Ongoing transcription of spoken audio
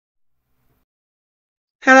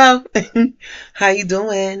Hello. How you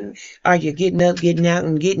doing? Are you getting up, getting out,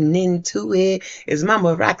 and getting into it? It's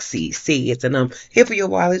Mama Roxy. See, it's and I'm here for your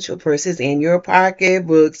wallet, your purses, and your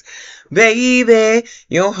pocketbooks, baby.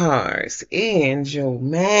 Your hearts and your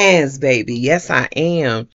minds, baby. Yes, I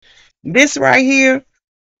am. This right here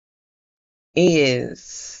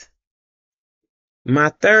is my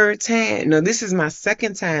third time. No, this is my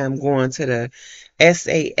second time going to the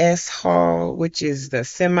SAS Hall, which is the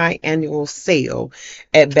semi-annual sale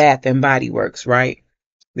at Bath and Body Works, right?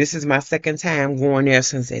 This is my second time going there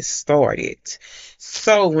since it started.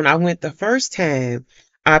 So when I went the first time,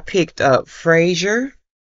 I picked up Fraser,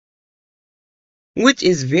 which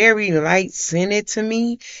is very light scented to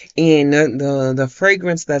me, and the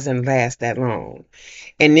fragrance doesn't last that long.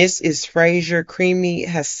 And this is Fraser Creamy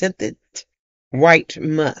Scented White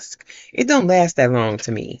Musk. It don't last that long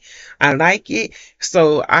to me. I like it.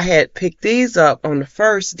 So I had picked these up on the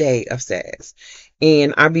first day of SAS.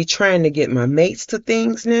 And I be trying to get my mates to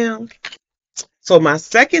things now. So my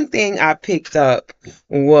second thing I picked up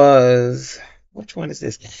was, which one is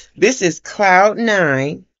this? This is Cloud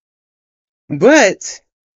 9, but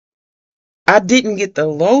I didn't get the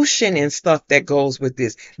lotion and stuff that goes with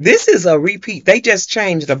this. This is a repeat. They just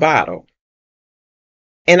changed the bottle.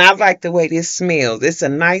 And I like the way this smells. It's a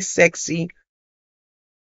nice, sexy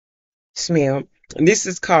smell. This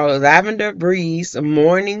is called Lavender Breeze,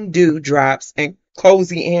 Morning Dew Drops, and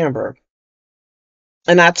Cozy Amber.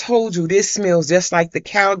 And I told you this smells just like the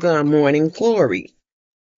Calgon Morning Glory.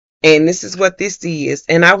 And this is what this is.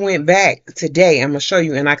 And I went back today. I'm going to show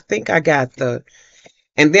you. And I think I got and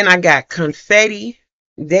then I got Confetti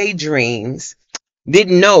Daydreams.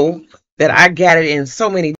 Didn't know that I got it in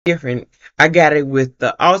so many different. I got it with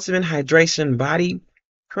the Ultimate Hydration Body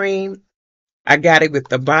Cream. I got it with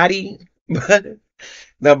the body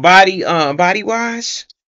wash.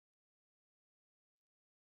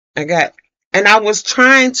 I got, and I was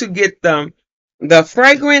trying to get the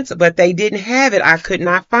fragrance, but they didn't have it. I could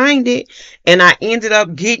not find it, and I ended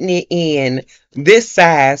up getting it in this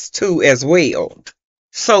size too as well.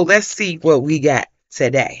 So let's see what we got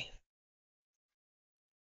today.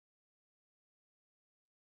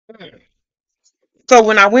 So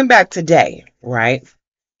when I went back today, right,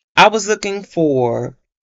 I was looking for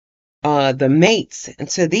the mates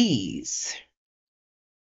to these.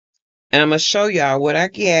 And I'm gonna show y'all what I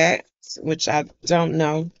get, which I don't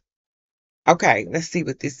know. Okay, let's see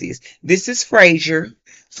what this is. This is Fraser.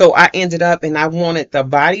 So I ended up and I wanted the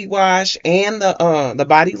body wash and the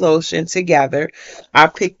body lotion together. I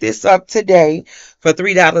picked this up today for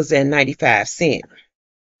 $3.95.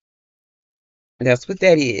 That's what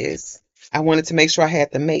that is. I wanted to make sure I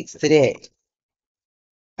had the mates today.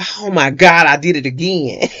 Oh my God, I did it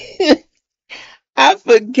again. I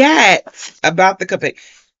forgot about the cup.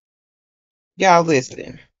 Y'all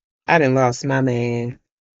listen. I done lost my man.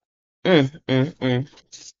 Mm, mm, mm.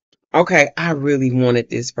 Okay, I really wanted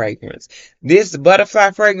this fragrance. This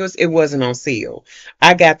butterfly fragrance, it wasn't on sale.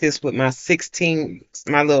 I got this with my 16,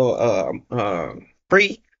 my little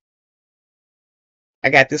free.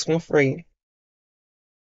 I got this one free.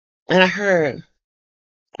 And I heard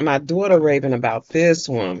my daughter raving about this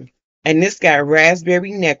one. And this got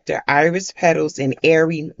raspberry nectar, iris petals, and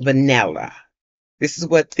airy vanilla. This is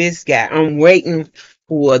what this got. I'm waiting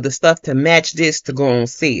for the stuff to match this to go on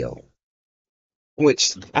sale,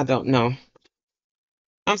 which I don't know.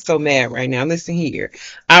 I'm so mad right now. Listen here.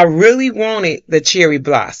 I really wanted the cherry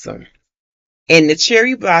blossom. And the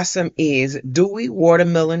cherry blossom is dewy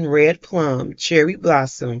watermelon, red plum, cherry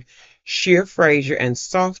blossom, sheer Fraser, and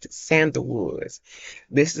soft sandalwoods.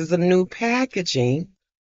 This is a new packaging.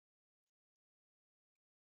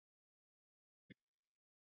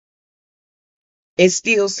 It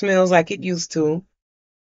still smells like it used to.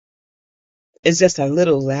 It's just a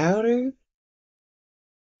little louder.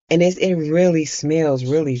 And it really smells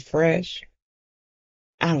really fresh.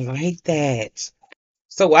 I like that.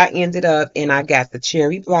 So I ended up and I got the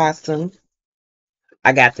cherry blossom.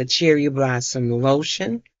 I got the cherry blossom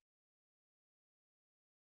lotion.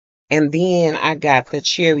 And then I got the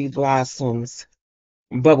cherry blossoms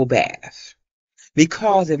bubble bath.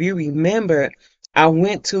 Because if you remember, I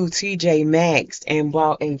went to TJ Maxx and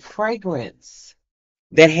bought a fragrance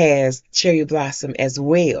that has cherry blossom as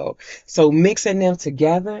well. So mixing them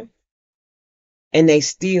together and they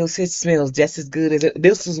still it smells just as good as it.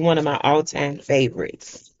 This was one of my all-time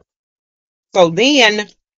favorites. So then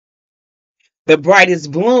the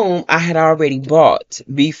brightest bloom I had already bought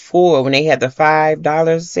before when they had the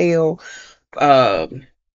 $5 sale. Buy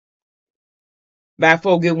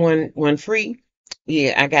four get one free.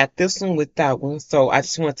 Yeah, I got this one with that one. So I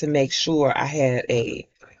just want to make sure I had a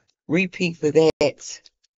repeat for that.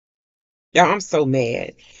 Y'all, I'm so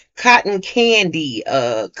mad. Cotton candy,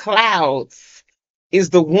 clouds is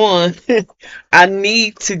the one I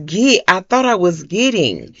need to get. I thought I was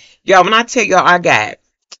getting. Y'all, when I tell y'all I got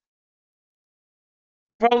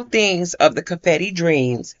 4 things of the confetti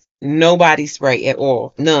dreams, nobody spray at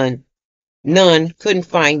all. None. None. Couldn't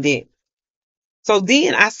find it. So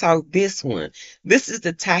then I saw this one. This is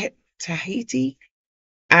the Tahiti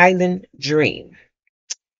Island Dream.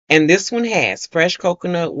 And this one has fresh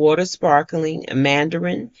coconut water sparkling,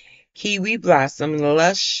 mandarin, kiwi blossom,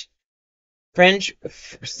 lush, French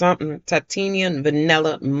something, titanium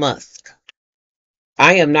vanilla musk.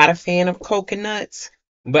 I am not a fan of coconuts,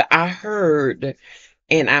 but I heard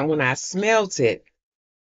and when I smelt it,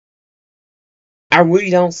 I really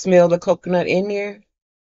don't smell the coconut in there.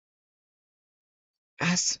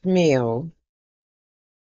 I smell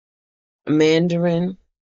mandarin.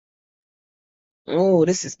 Oh,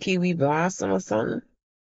 this is kiwi blossom or something.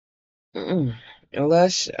 Mm-mm.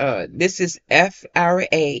 Lush. This is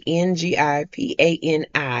Frangipani.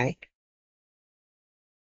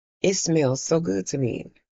 It smells so good to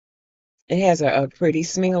me. It has a pretty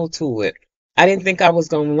smell to it. I didn't think I was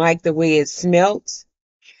gonna like the way it smelt,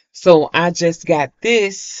 so I just got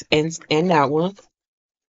this and that one.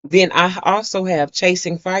 Then I also have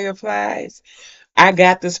Chasing Fireflies. I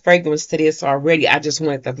got this fragrance to this already. I just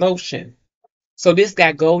wanted the lotion. So this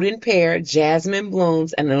got golden pear, jasmine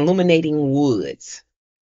blooms, and illuminating woods.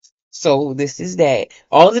 So this is that.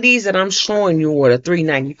 All of these that I'm showing you are the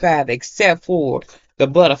 $3.95, except for the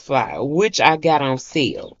butterfly, which I got on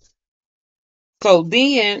sale. So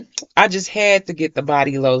then I just had to get the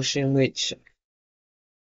body lotion, which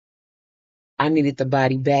I needed the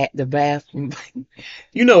body bath, the bath.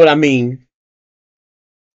 You know what I mean.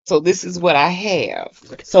 So this is what I have.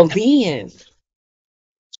 So then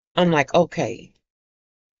I'm like, okay,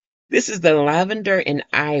 this is the lavender and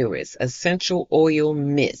iris essential oil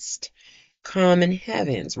mist. Common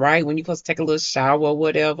heavens, right? When you're supposed to take a little shower or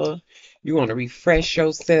whatever, you want to refresh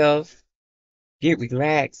yourself, get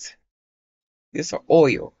relaxed. It's an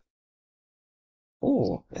oil.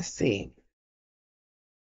 Oh, let's see.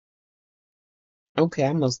 Okay,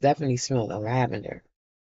 I most definitely smell the lavender.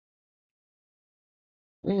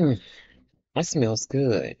 Mm, that smells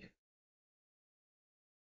good.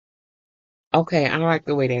 Okay, I like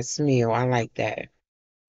the way that smell. I like that.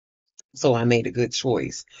 So I made a good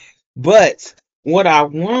choice. But what I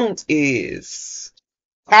want is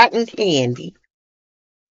cotton candy.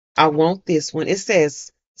 I want this one. It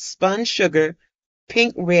says spun sugar,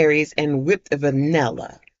 pink berries, and whipped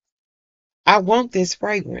vanilla. I want this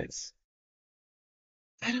fragrance.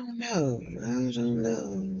 I don't know. I don't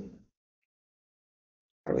know.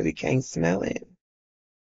 I really can't smell it.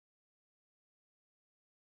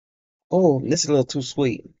 Oh, this is a little too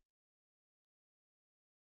sweet.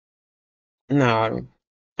 No,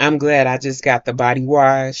 I'm glad I just got the body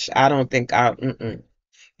wash. I don't think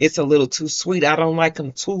it's a little too sweet. I don't like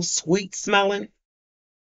them too sweet smelling.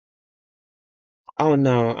 Oh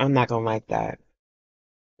no, I'm not gonna like that.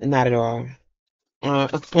 Not at all. Uh,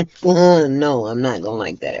 no, I'm not gonna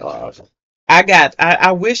like that at all.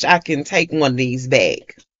 I wish I can take one of these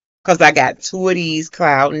back. Cause I got 2 of these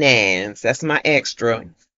Cloud Nines. That's my extra.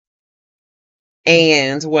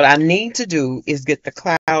 And what I need to do is get the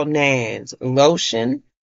Cloud Nines lotion.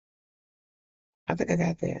 I think I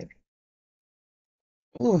got that.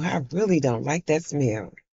 Oh, I really don't like that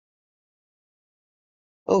smell.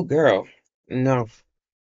 Oh, girl. No,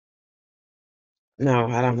 no,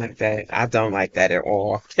 I don't like that. I don't like that at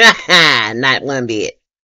all. Not one bit.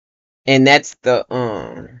 And that's the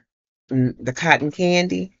cotton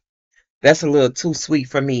candy. That's a little too sweet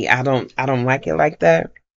for me. I don't like it like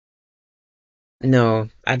that. No,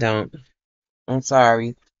 I don't. I'm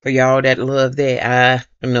sorry for y'all that love that.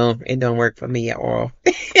 No, it don't work for me at all.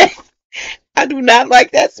 I do not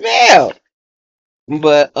like that smell.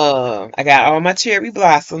 But I got all my cherry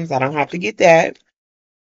blossoms. I don't have to get that.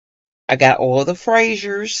 I got all the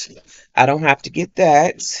Frasers. I don't have to get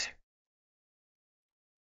that.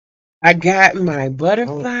 I got my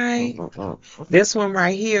butterfly. This one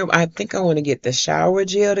right here. I think I want to get the shower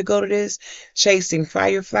gel to go to this. Chasing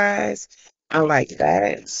Fireflies. I like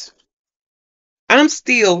that. I'm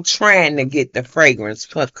still trying to get the fragrance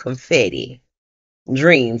for confetti.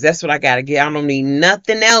 Dreams. That's what I gotta get. I don't need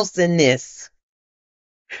nothing else in this.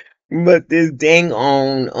 But this dang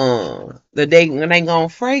on the dang on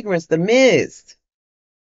fragrance, the mist.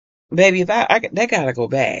 Baby, if that gotta go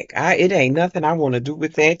back. It ain't nothing I want to do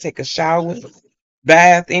with that. Take a shower,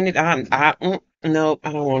 bath in it. No,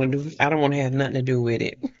 I don't want to do. I don't want to have nothing to do with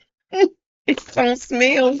it. It don't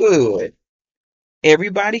smell good.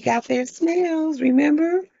 Everybody got their smells,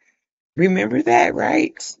 remember? Remember that,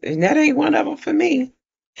 right? And that ain't one of them for me.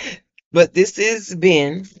 But this has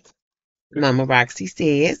been Mama Roxy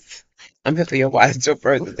Says. I'm here for your wallets, your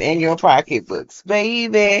purses, and your pocketbooks,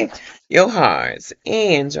 baby, your hearts,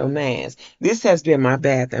 and your minds. This has been my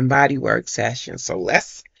Bath and Body Works session. So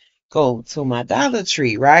let's go to my Dollar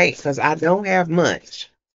Tree, right? Because I don't have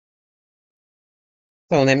much.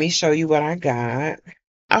 So let me show you what I got.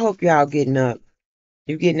 I hope y'all getting up.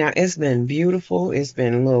 You getting out. It's been beautiful. It's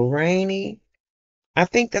been a little rainy. I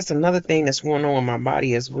think that's another thing that's going on with my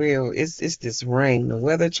body as well. It's this rain, the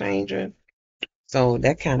weather changing. So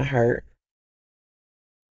that kind of hurt.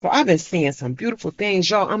 So I've been seeing some beautiful things,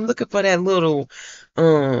 y'all. I'm looking for that little,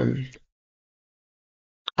 um,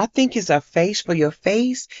 I think it's a face for your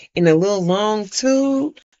face in a little long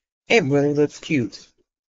tube. It really looks cute.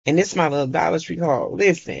 And this is my little Dollar Tree haul.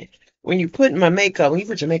 Listen, when you put my makeup, when you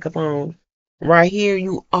put your makeup on, right here,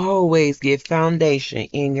 you always get foundation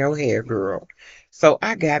in your hair, girl. So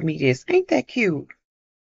I got me this. Ain't that cute?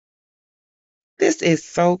 This is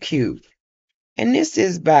so cute. And this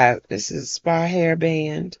is Spa Hair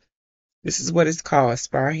Band. This is what it's called,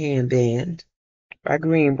 Spa Hand Band by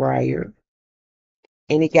Greenbrier.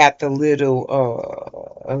 And it got the little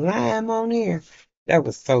lime on there. That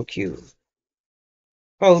was so cute.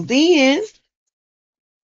 So then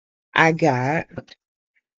I got,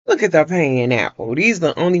 look at the pineapple. These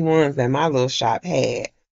are the only ones that my little shop had.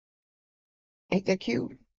 Ain't that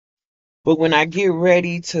cute? But when I get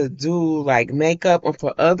ready to do like makeup or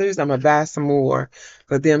for others, I'm gonna buy some more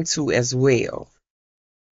for them too as well.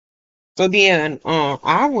 So then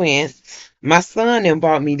I went, my son and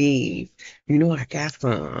bought me these. You know I got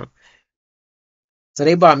some. So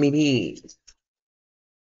they bought me these.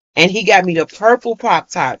 And he got me the purple Pop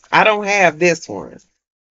Tarts. I don't have this one.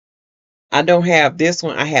 I don't have this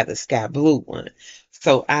one. I have the sky blue one.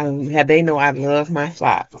 So they know I love my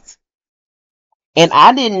socks. And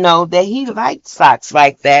I didn't know that he liked socks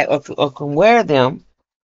like that or can wear them.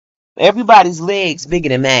 Everybody's legs bigger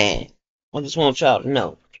than mine. I just want y'all to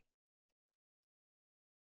know.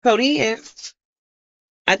 So then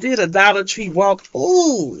I did a Dollar Tree walk.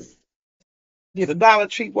 Ooh, did a Dollar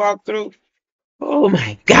Tree walk through. Oh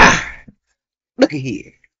my God. Look at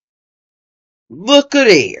here. Look at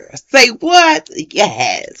there. Say what?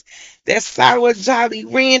 Yes. That's Sour Jolly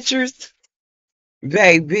Ranchers.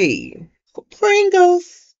 Baby.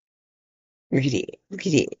 Pringles. Look at it. Look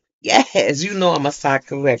at it. Yes, you know I'm a sock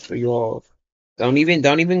collector, y'all. Don't even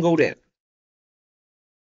go there.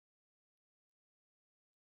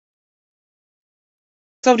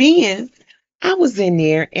 So then I was in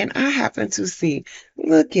there and I happened to see,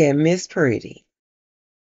 look at Miss Pretty.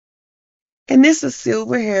 And this is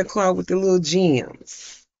silver hair claw with the little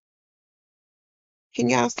gems. Can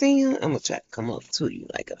y'all see him? I'm gonna try to come up to you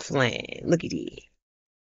like a flame. Look at it.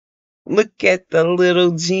 Look at the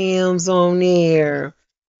little gems on there.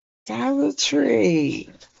 Dollar Tree.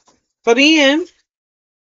 So then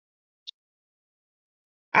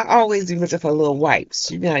I always be looking for little wipes.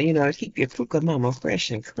 Keep your puka mama fresh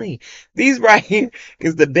and clean. These right here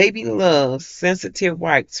is the Baby Love Sensitive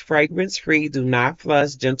Wipes. Fragrance free, do not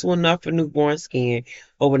flush, gentle enough for newborn skin,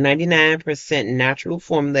 over 99% natural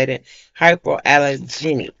formulated,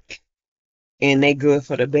 hypoallergenic. And they good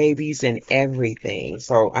for the babies and everything.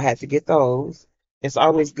 So I had to get those. It's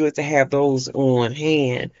always good to have those on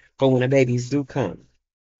hand for when the babies do come.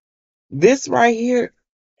 This right here,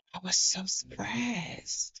 I was so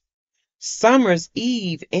surprised. Summer's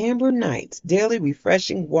Eve Amber Nights Daily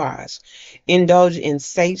Refreshing Wash. Indulge in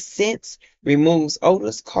safe scents, removes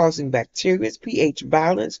odors causing bacteria's pH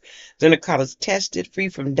balance. Gynecologist tested, free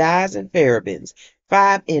from dyes and parabens.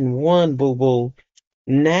 5 in 1, boo boo.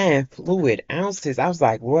 9 fluid ounces. I was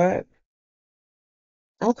like, what?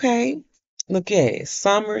 Okay. Look at it.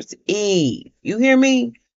 Summer's Eve. You hear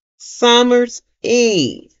me? Summer's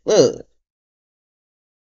Eve. Look.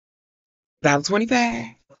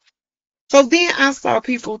 $1.25. So then I saw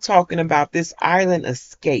people talking about this Island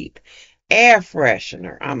Escape air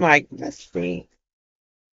freshener. I'm like, let's see.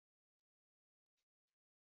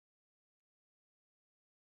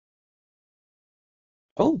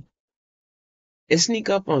 Oh, it sneak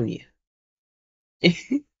up on you.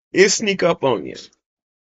 It sneak up on you.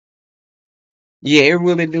 Yeah, it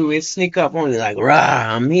really do. It sneak up on you like,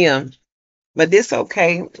 rah, I'm here. But it's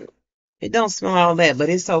okay. It don't smell all that, but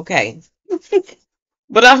it's okay.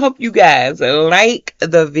 But I hope you guys like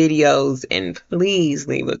the videos and please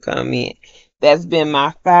leave a comment. That's been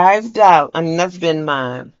my $5. I mean, that's been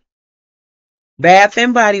my Bath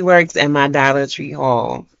and Body Works and my Dollar Tree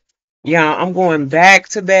haul. Yeah, I'm going back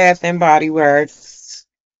to Bath and Body Works.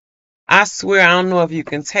 I swear, I don't know if you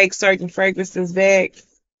can take certain fragrances back,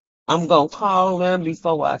 I'm gonna call them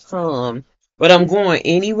before I come, but I'm going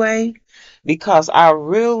anyway because I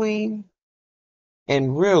really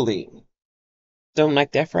and really don't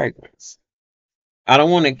like that fragrance. I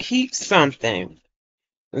don't want to keep something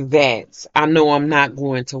that I know I'm not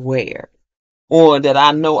going to wear or that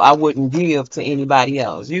I know I wouldn't give to anybody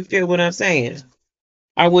else. You feel what I'm saying?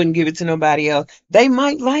 I wouldn't give it to nobody else. They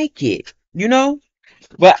might like it,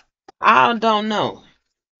 but I don't know.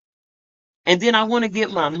 And then I want to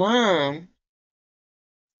get my mom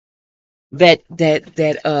that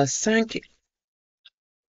sunk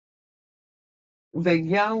the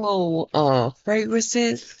yellow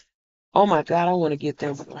fragrances. Oh my God, I want to get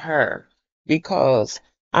them for her because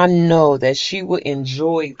I know that she will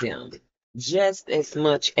enjoy them just as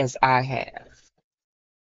much as I have.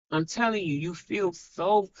 I'm telling you, you feel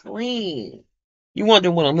so clean. You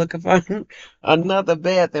wonder what I'm looking for? Another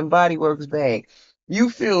Bath and Body Works bag. You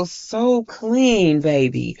feel so clean,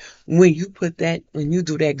 baby, when you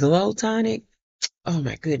do that glow tonic. Oh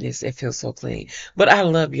my goodness, it feels so clean. But I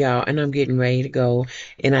love y'all, and I'm getting ready to go,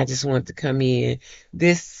 and I just want to come in.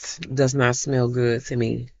 This does not smell good to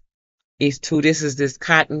me. This is this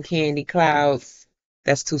cotton candy clouds.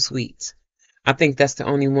 That's too sweet. I think that's the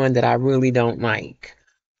only one that I really don't like.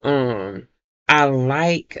 Um, I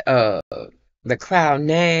like the Cloud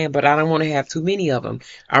Nine, but I don't want to have too many of them.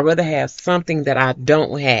 I'd rather have something that I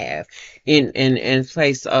don't have in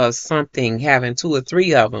place of something having two or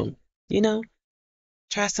three of them. You know,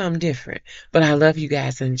 try something different. But I love you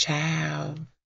guys and ciao.